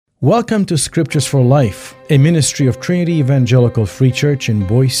Welcome to Scriptures for Life, a ministry of Trinity Evangelical Free Church in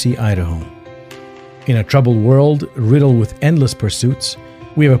Boise, Idaho. In a troubled world riddled with endless pursuits,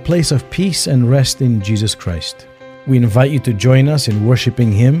 we have a place of peace and rest in Jesus Christ. We invite you to join us in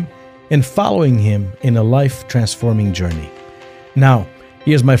worshiping Him and following Him in a life-transforming journey. Now,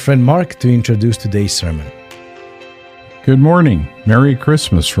 here's my friend Mark to introduce today's sermon. Good morning. Merry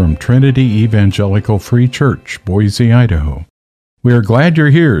Christmas from Trinity Evangelical Free Church, Boise, Idaho. We are glad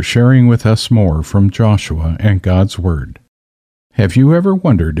you're here sharing with us more from Joshua and God's Word. Have you ever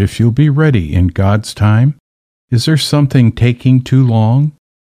wondered if you'll be ready in God's time? Is there something taking too long?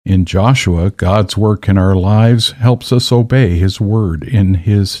 In Joshua, God's work in our lives helps us obey His Word in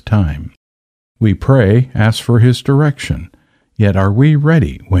His time. We pray, ask for His direction, yet are we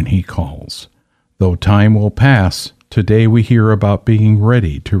ready when He calls? Though time will pass, today we hear about being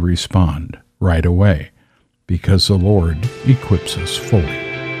ready to respond right away, because the Lord equips us fully.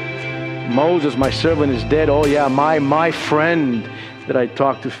 Moses, my servant, is dead. Oh yeah, my friend that I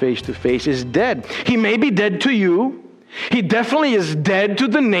talked to face is dead. He may be dead to you. He definitely is dead to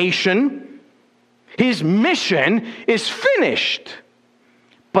the nation. His mission is finished.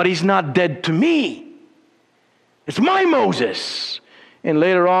 But he's not dead to me. It's my Moses. And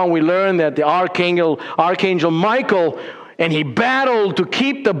later on we learn that the Archangel Michael, and he battled to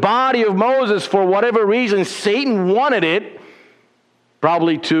keep the body of Moses for whatever reason. Satan wanted it,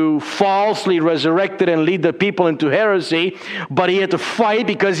 probably to falsely resurrect it and lead the people into heresy. But he had to fight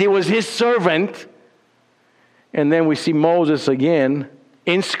because he was his servant. And then we see Moses again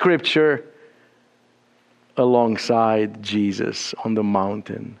in Scripture alongside Jesus on the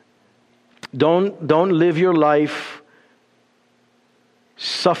mountain. Don't live your life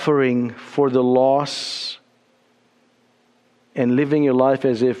suffering for the loss and living your life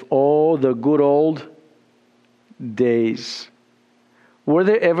as if all the good old days. Were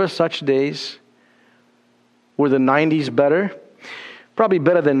there ever such days? Were the 90s better? Probably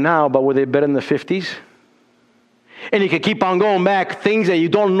better than now, but were they better than the 50s? And you can keep on going back, things that you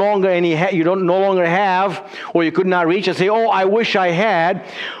no longer have, or you could not reach, and say, "Oh, I wish I had."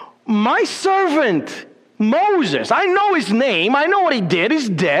 My servant Moses, I know his name, I know what he did. He's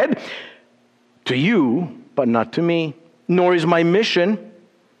dead to you, but not to me. Nor is my mission.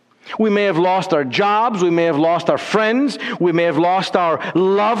 We may have lost our jobs, we may have lost our friends, we may have lost our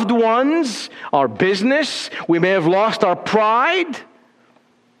loved ones, our business, we may have lost our pride.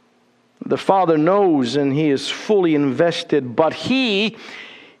 The Father knows, and He is fully invested, but He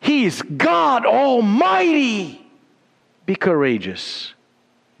is God Almighty. Be courageous.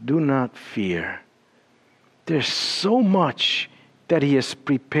 Do not fear. There's so much that He has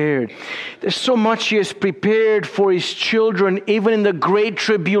prepared. There's so much He has prepared for His children, even in the great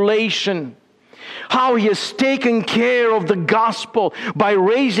tribulation. How He has taken care of the gospel by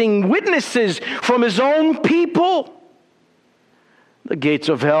raising witnesses from His own people. The gates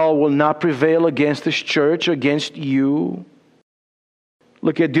of hell will not prevail against His church, against you.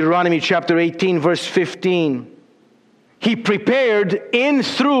 Look at Deuteronomy chapter 18, verse 15. He prepared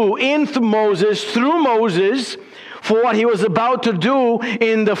through Moses, for what He was about to do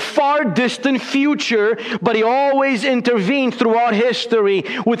in the far distant future, but He always intervened throughout history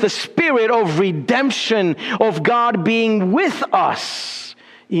with the spirit of redemption, of God being with us.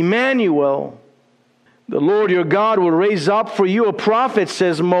 Emmanuel. The Lord your God will raise up for you a prophet,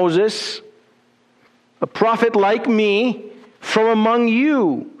 says Moses, a prophet like me from among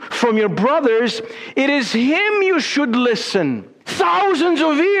you, from your brothers. It is him you should listen. Thousands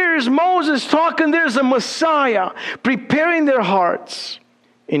of years, Moses talking, there's a Messiah, preparing their hearts.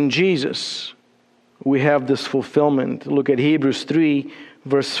 In Jesus, we have this fulfillment. Look at Hebrews 3,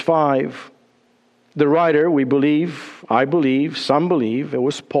 verse 5. The writer, I believe, some believe, it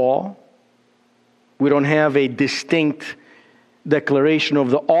was Paul. We don't have a distinct declaration of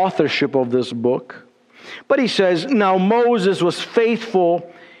the authorship of this book. But he says, now Moses was faithful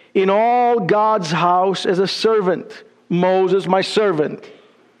in all God's house as a servant. Moses, my servant,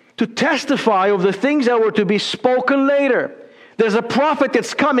 to testify of the things that were to be spoken later. There's a prophet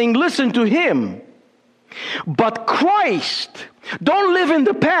that's coming, listen to him. But Christ, don't live in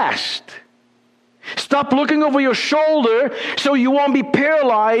the past. Stop looking over your shoulder so you won't be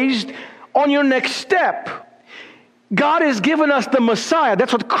paralyzed on your next step. God has given us the Messiah.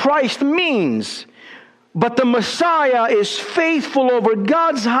 That's what Christ means. But the Messiah is faithful over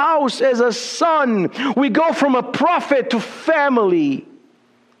God's house as a son. We go from a prophet to family.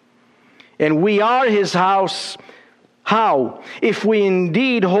 And we are His house. How? If we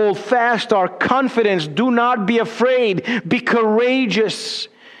indeed hold fast our confidence, do not be afraid, be courageous.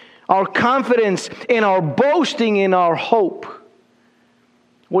 Our confidence and our boasting in our hope.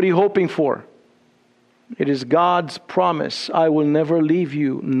 What are you hoping for? It is God's promise. I will never leave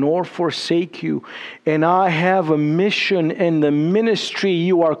you nor forsake you. And I have a mission in the ministry.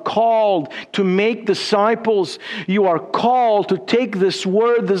 You are called to make disciples. You are called to take this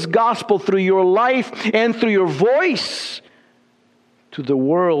word, this gospel, through your life and through your voice to the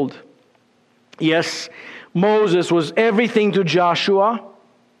world. Yes, Moses was everything to Joshua.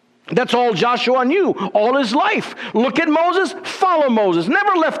 That's all Joshua knew all his life. Look at Moses, follow Moses.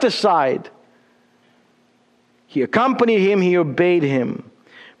 Never left his side. He accompanied him, he obeyed him.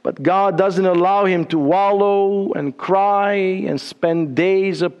 But God doesn't allow him to wallow and cry and spend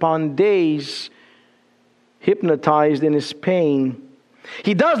days upon days hypnotized in his pain.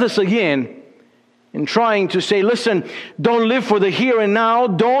 He does this again in trying to say, listen, don't live for the here and now.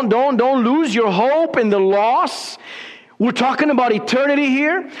 Don't lose your hope in the loss. We're talking about eternity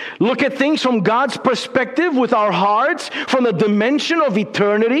here. Look at things from God's perspective with our hearts, from the dimension of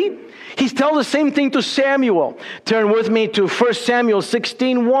eternity. He tells the same thing to Samuel. Turn with me to 1 Samuel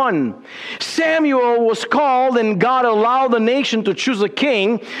 16:1. Samuel was called and God allowed the nation to choose a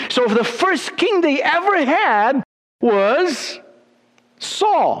king. So the first king they ever had was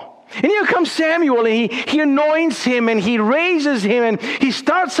Saul. And here comes Samuel, and he anoints him, and he raises him, and he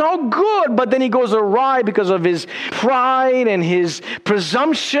starts out good, but then he goes awry because of his pride and his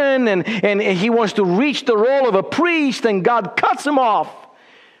presumption, and he wants to reach the role of a priest, and God cuts him off.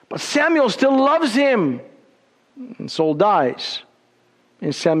 But Samuel still loves him. And Saul dies,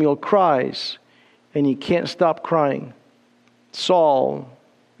 and Samuel cries, and he can't stop crying. Saul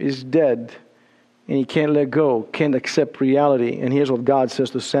is dead. And he can't let go, can't accept reality. And here's what God says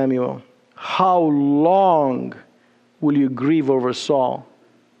to Samuel. How long will you grieve over Saul?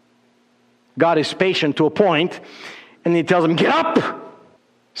 God is patient to a point, and he tells him, get up!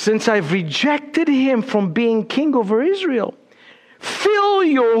 Since I've rejected him from being king over Israel, fill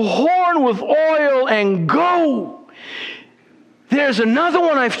your horn with oil and go. There's another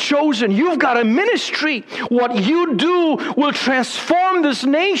one I've chosen. You've got a ministry. What you do will transform this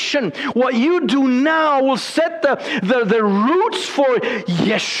nation. What you do now will set the roots for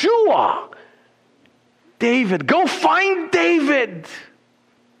Yeshua. David. Go find David.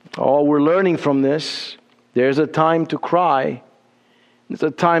 Oh, we're learning from this. There's a time to cry. There's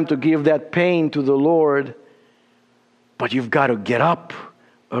a time to give that pain to the Lord. But you've got to get up.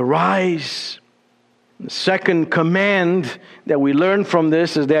 Arise. The second command that we learn from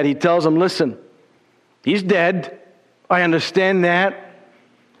this is that he tells him, listen, he's dead. I understand that.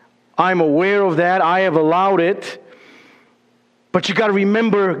 I'm aware of that. I have allowed it. But you got to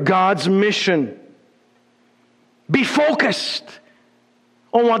remember God's mission. Be focused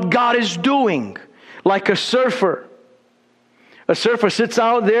on what God is doing. Like a surfer. A surfer sits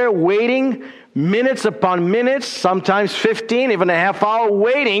out there waiting minutes upon minutes, sometimes 15, even a half hour,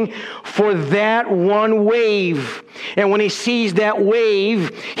 waiting for that one wave. And when he sees that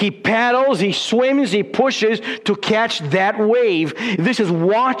wave, he paddles, he swims, he pushes to catch that wave. This is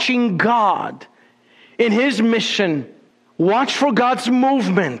watching God in his mission. Watch for God's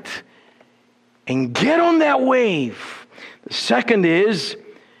movement and get on that wave. The second is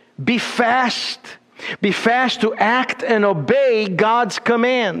be fast. Be fast to act and obey God's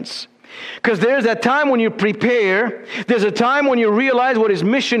commands. Because there's that time when you prepare. There's a time when you realize what his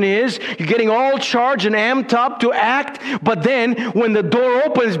mission is. You're getting all charged and amped up to act. But then when the door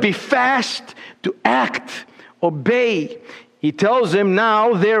opens, be fast to act. Obey. He tells him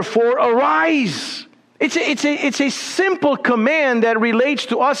now, therefore, arise. It's a simple command that relates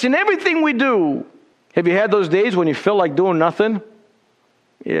to us in everything we do. Have you had those days when you feel like doing nothing?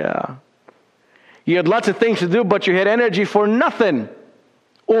 Yeah. You had lots of things to do, but you had energy for nothing.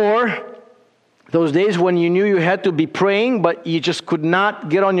 Or those days when you knew you had to be praying, but you just could not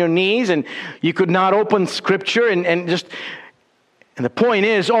get on your knees and you could not open Scripture and the point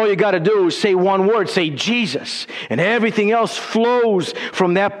is, all you got to do is say one word, say Jesus. And everything else flows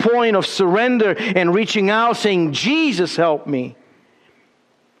from that point of surrender and reaching out, saying, Jesus, help me.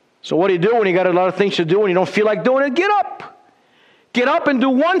 So what do you do when you got a lot of things to do and you don't feel like doing it? Get up. Get up and do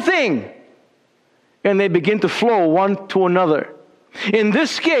one thing. And they begin to flow one to another. In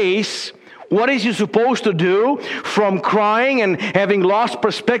this case, what is he supposed to do? From crying and having lost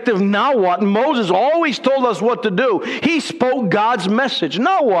perspective, now what? Moses always told us what to do. He spoke God's message.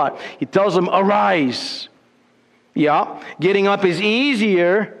 Now what? He tells them, arise. Yeah, getting up is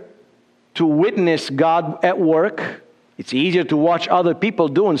easier to witness God at work. It's easier to watch other people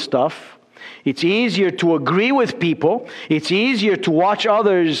doing stuff. It's easier to agree with people. It's easier to watch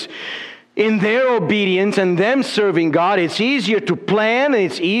others in their obedience and them serving God. It's easier to plan and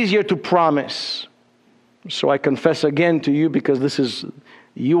it's easier to promise. So I confess again to you, because this is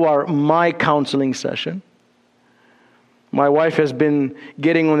You are my counseling session. My wife has been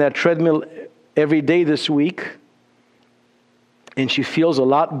getting on that treadmill every day this week, and she feels a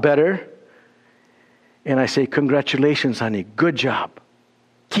lot better. And I say, congratulations, honey. Good job.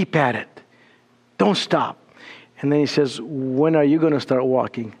 Keep at it. Don't stop. And then he says, when are you going to start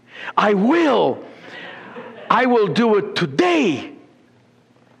walking? I will. I will do it today.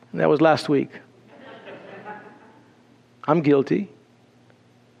 And that was last week. I'm guilty.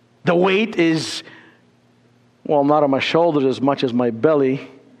 The weight is, well, not on my shoulders as much as my belly,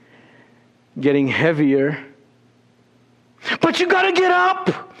 getting heavier. But you got to get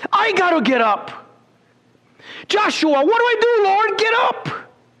up. I got to get up. Joshua, what do I do, Lord? Get up.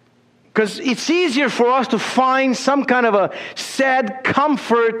 Because it's easier for us to find some kind of a sad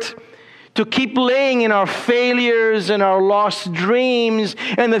comfort to keep laying in our failures and our lost dreams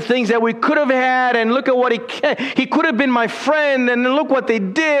and the things that we could have had, and look at what he could have been my friend, and look what they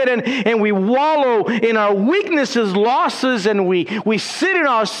did, and we wallow in our weaknesses, losses, and we sit in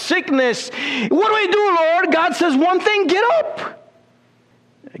our sickness. What do I do, Lord? God says one thing: get up.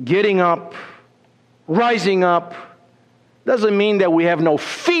 Getting up, rising up, doesn't mean that we have no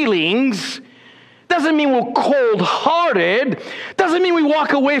feelings. Doesn't mean we're cold-hearted. Doesn't mean we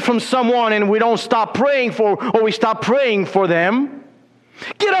walk away from someone and we don't stop praying for, or we stop praying for them.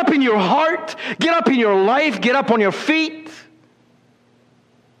 Get up in your heart. Get up in your life. Get up on your feet.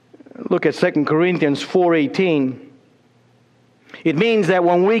 Look at 2 Corinthians 4:18. It means that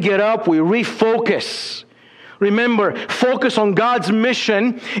when we get up, we refocus. Remember, focus on God's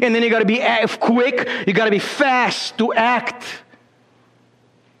mission, and then you got to be quick. You got to be fast to act.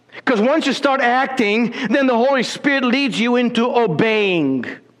 Because once you start acting, then the Holy Spirit leads you into obeying.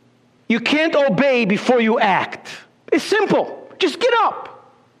 You can't obey before you act. It's simple. Just get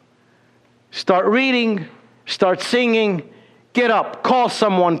up. Start reading. Start singing. Get up. Call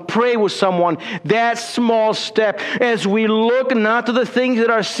someone. Pray with someone. That small step. As we look not to the things that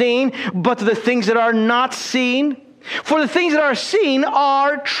are seen, but to the things that are not seen. For the things that are seen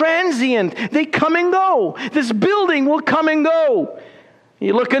are transient. They come and go. This building will come and go.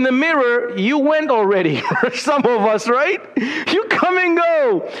 You look in the mirror, you went already. Some of us, right? You come and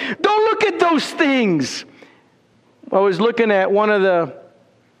go. Don't look at those things. I was looking at one of the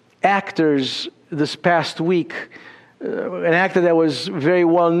actors this past week, an actor that was very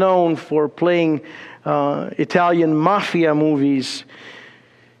well known for playing Italian mafia movies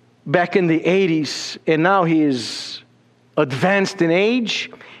back in the 80s. And now he is advanced in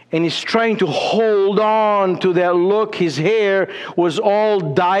age. And he's trying to hold on to that look. His hair was all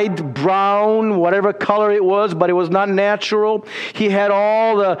dyed brown, whatever color it was, but it was not natural. He had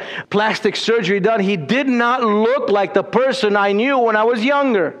all the plastic surgery done. He did not look like the person I knew when I was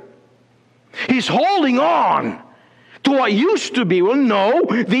younger. He's holding on to what used to be. Well, no,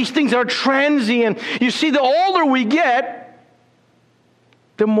 these things are transient. You see, the older we get,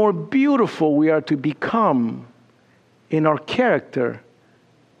 the more beautiful we are to become in our character,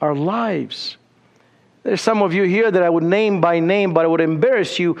 our lives. There's some of you here that I would name by name, but I would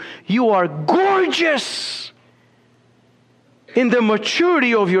embarrass you. You are gorgeous in the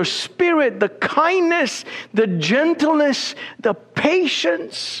maturity of your spirit, the kindness, the gentleness, the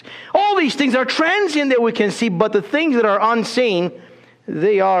patience. All these things are transient that we can see, but the things that are unseen,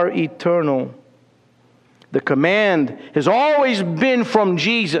 they are eternal. The command has always been from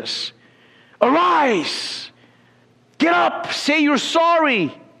Jesus. Arise, get up, say you're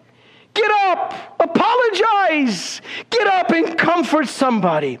sorry. Get up, apologize. Get up and comfort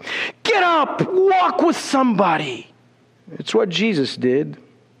somebody. Get up, walk with somebody. It's what Jesus did.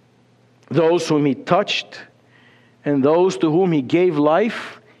 Those whom He touched and those to whom He gave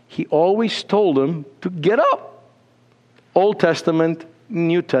life, He always told them to get up. Old Testament,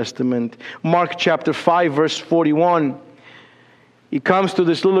 New Testament. Mark chapter 5, verse 41. He comes to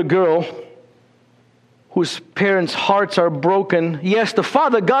this little girl whose parents' hearts are broken. Yes, the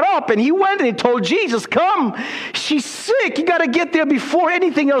father got up and he went and he told Jesus, come, she's sick. You got to get there before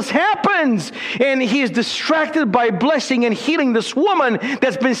anything else happens. And he is distracted by blessing and healing this woman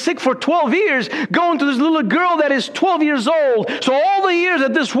that's been sick for 12 years, going to this little girl that is 12 years old. So all the years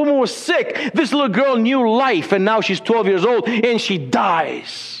that this woman was sick, this little girl knew life, and now she's 12 years old and she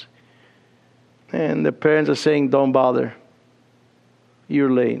dies. And the parents are saying, don't bother. You're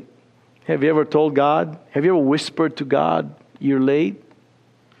late. Have you ever told God? Have you ever whispered to God, you're late?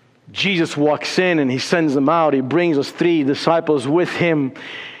 Jesus walks in and He sends them out. He brings us 3 disciples with Him.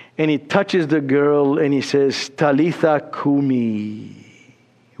 And He touches the girl and He says, Talitha kumi,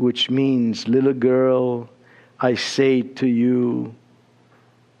 which means, little girl, I say to you,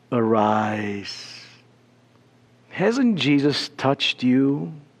 arise. Hasn't Jesus touched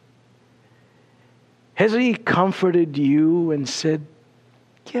you? Hasn't He comforted you and said,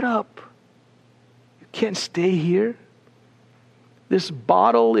 get up. You can't stay here. This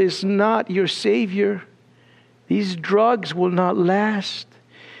bottle is not your Savior. These drugs will not last.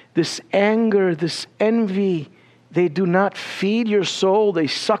 This anger, this envy, they do not feed your soul. They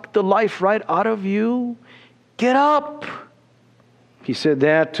suck the life right out of you. Get up. He said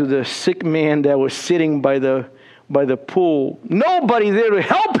that to the sick man that was sitting by the pool. Nobody there to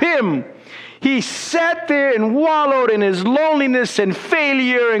help him. He sat there and wallowed in his loneliness and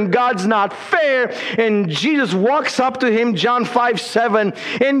failure, and God's not fair. And Jesus walks up to him, John 5:7,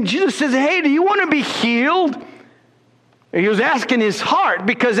 and Jesus says, hey, do you want to be healed? He was asking his heart,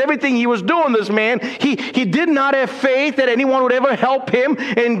 because everything he was doing, this man, he did not have faith that anyone would ever help him.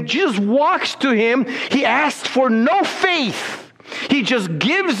 And Jesus walks to him. He asks for no faith. He just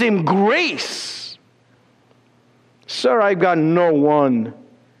gives him grace. Sir, I've got no one.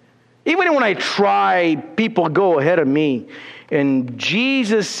 Even when I try, people go ahead of me. And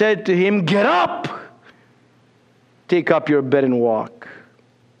Jesus said to him, get up. Take up your bed and walk.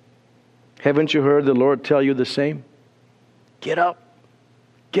 Haven't you heard the Lord tell you the same? Get up.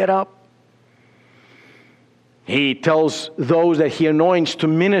 Get up. He tells those that He anoints to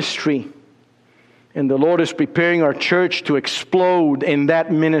ministry. And the Lord is preparing our church to explode in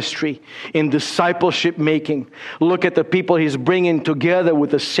that ministry, in discipleship making. Look at the people He's bringing together with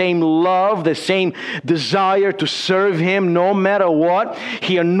the same love, the same desire to serve Him no matter what.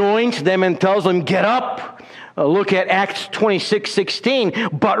 He anoints them and tells them, get up. Look at Acts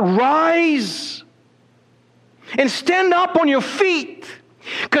 26:16. But rise and stand up on your feet.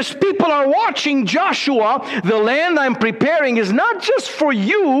 Because people are watching. Joshua, the land I'm preparing is not just for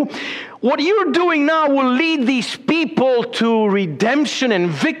you. What you're doing now will lead these people to redemption and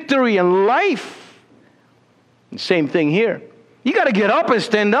victory and life. Same thing here. You got to get up and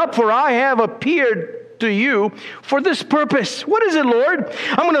stand up, for I have appeared to you for this purpose. What is it, Lord?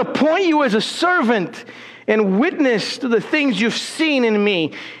 I'm going to appoint you as a servant and witness to the things you've seen in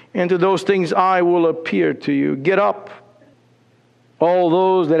me, and to those things I will appear to you. Get up. All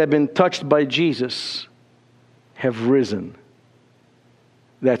those that have been touched by Jesus have risen.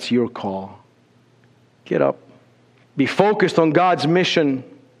 That's your call. Get up. Be focused on God's mission.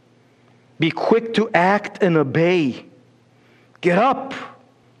 Be quick to act and obey. Get up.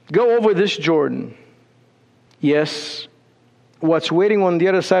 Go over this Jordan. Yes, what's waiting on the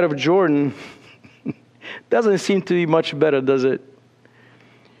other side of Jordan doesn't seem to be much better, does it?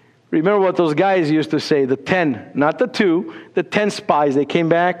 Remember what those guys used to say, the 10, not the 2, the 10 spies. They came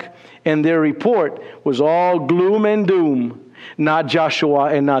back and their report was all gloom and doom. Not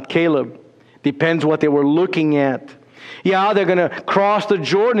Joshua and not Caleb. Depends what they were looking at. Yeah, they're going to cross the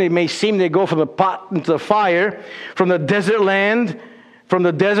Jordan. It may seem they go from the pot into the fire, from the desert land, from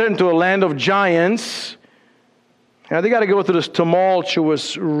the desert into a land of giants. Now they got to go through this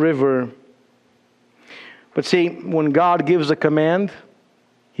tumultuous river. But see, when God gives a command,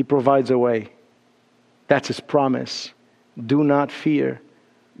 He provides a way. That's His promise. Do not fear.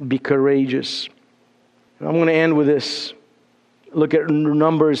 Be courageous. I'm going to end with this. Look at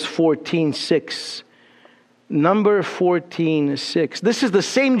Numbers 14:6. Number 14:6. This is the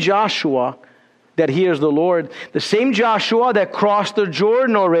same Joshua that hears the Lord. The same Joshua that crossed the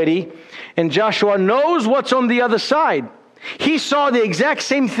Jordan already. And Joshua knows what's on the other side. He saw the exact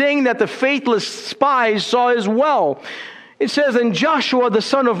same thing that the faithless spies saw as well. It says, and Joshua the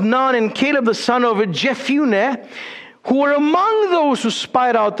son of Nun and Caleb the son of Jephunneh, who were among those who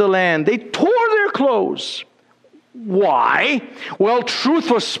spied out the land, they tore their clothes. Why? Well,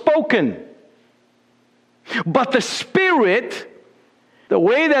 truth was spoken. But the Spirit, the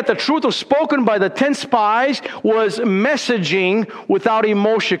way that the truth was spoken by the 10 spies, was messaging without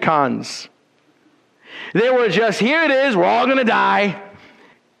emoticons. They were just, here it is, we're all going to die.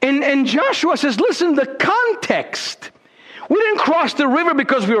 And Joshua says, listen, the context. We didn't cross the river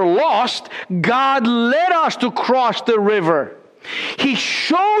because we were lost. God led us to cross the river. He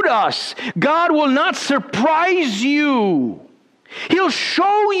showed us. God will not surprise you. He'll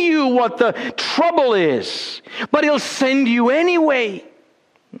show you what the trouble is, but He'll send you anyway.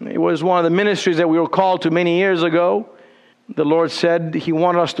 It was one of the ministries that we were called to many years ago. The Lord said He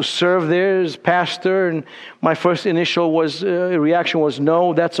wanted us to serve there as pastor, and my first initial reaction was,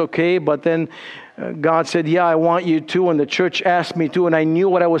 no, that's okay. But then God said, yeah, I want you to, and the church asked me to, and I knew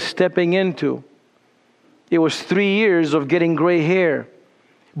what I was stepping into. It was 3 years of getting gray hair,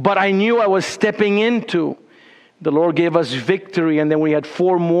 but I knew I was stepping into. The Lord gave us victory, and then we had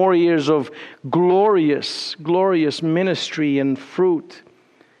 4 more years of glorious, glorious ministry and fruit.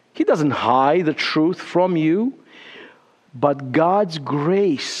 He doesn't hide the truth from you. But God's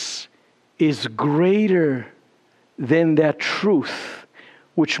grace is greater than that truth,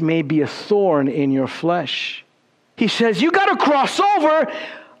 which may be a thorn in your flesh. He says, you got to cross over.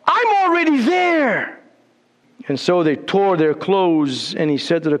 I'm already there. And so they tore their clothes, and he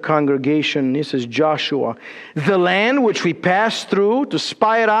said to the congregation, this is Joshua, the land which we passed through to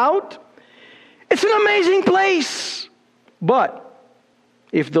spy it out, it's an amazing place. But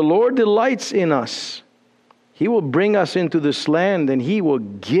if the Lord delights in us, He will bring us into this land, and He will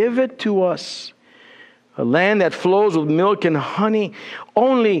give it to us. A land that flows with milk and honey.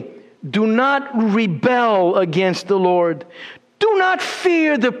 Only do not rebel against the Lord. Do not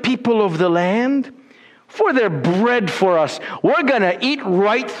fear the people of the land, for they're bread for us. We're going to eat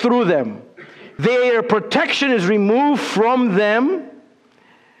right through them. Their protection is removed from them.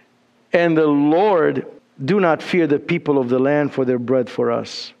 And the Lord, do not fear the people of the land, for their bread for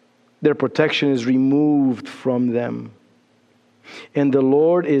us. Their protection is removed from them. And the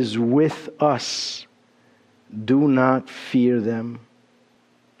Lord is with us. Do not fear them.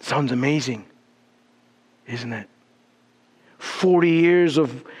 Sounds amazing, isn't it? 40 years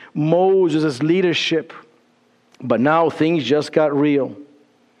of Moses' leadership. But now things just got real.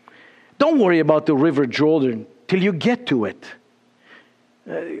 Don't worry about the river Jordan till you get to it.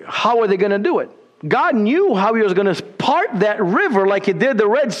 How are they going to do it? God knew how He was going to part that river like He did the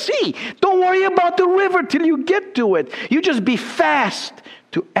Red Sea. Don't worry about the river till you get to it. You just be fast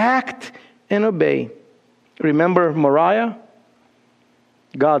to act and obey. Remember Moriah?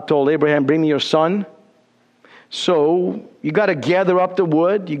 God told Abraham, bring me your son. So you got to gather up the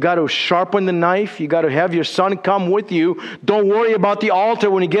wood. You got to sharpen the knife. You got to have your son come with you. Don't worry about the altar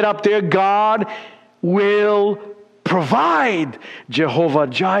when you get up there. God will provide. Jehovah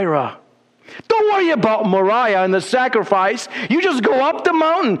Jireh. Don't worry about Moriah and the sacrifice. You just go up the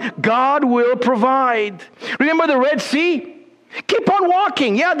mountain. God will provide. Remember the Red Sea? Keep on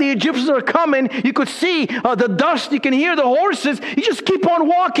walking. Yeah, the Egyptians are coming. You could see the dust. You can hear the horses. You just keep on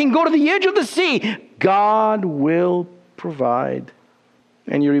walking. Go to the edge of the sea. God will provide.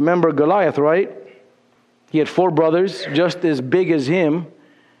 And you remember Goliath, right? He had 4 brothers, just as big as him.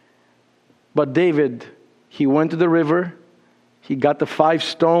 But David, he went to the river. He got the 5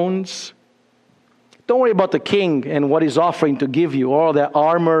 stones. Don't worry about the king and what he's offering to give you, all that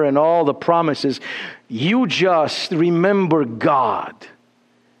armor and all the promises. You just remember God,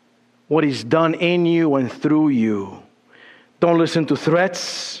 what He's done in you and through you. Don't listen to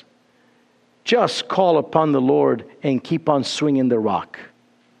threats. Just call upon the Lord and keep on swinging the rock.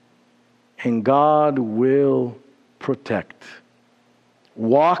 And God will protect.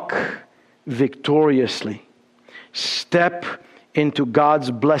 Walk victoriously. Step into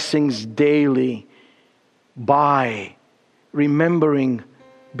God's blessings daily by remembering,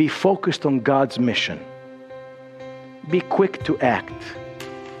 be focused on God's mission. Be quick to act,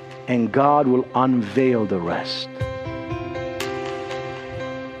 and God will unveil the rest.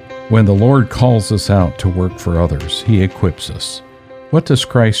 When the Lord calls us out to work for others, He equips us. What does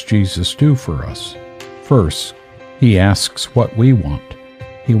Christ Jesus do for us? First, He asks what we want.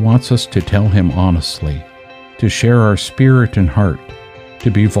 He wants us to tell Him honestly, to share our spirit and heart,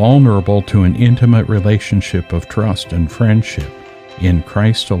 to be vulnerable to an intimate relationship of trust and friendship in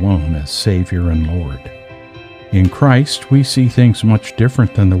Christ alone as Savior and Lord. In Christ, we see things much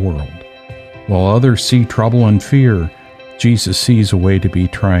different than the world. While others see trouble and fear, Jesus sees a way to be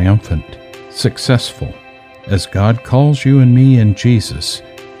triumphant, successful. As God calls you and me in Jesus,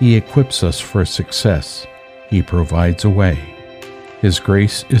 He equips us for success. He provides a way. His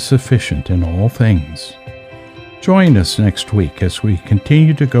grace is sufficient in all things. Join us next week as we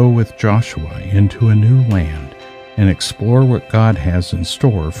continue to go with Joshua into a new land and explore what God has in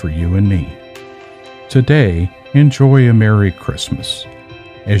store for you and me. Today, enjoy a Merry Christmas.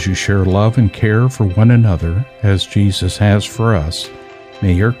 As you share love and care for one another as Jesus has for us,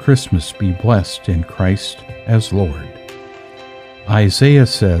 may your Christmas be blessed in Christ as Lord. Isaiah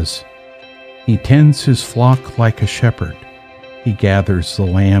says, He tends His flock like a shepherd. He gathers the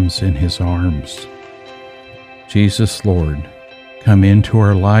lambs in His arms. Jesus, Lord, come into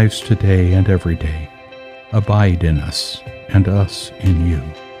our lives today and every day. Abide in us and us in You.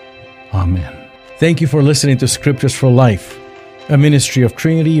 Amen. Thank you for listening to Scriptures for Life, a ministry of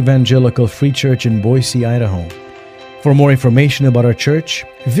Trinity Evangelical Free Church in Boise, Idaho. For more information about our church,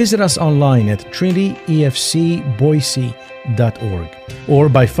 visit us online at trinityefcboise.org or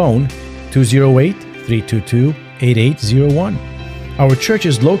by phone 208-322-8801. Our church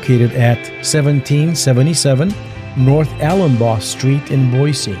is located at 1777 North Allenbaugh Street in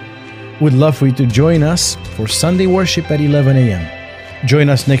Boise. We'd love for you to join us for Sunday worship at 11 a.m. Join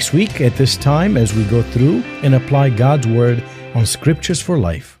us next week at this time as we go through and apply God's Word on Scriptures for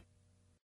Life.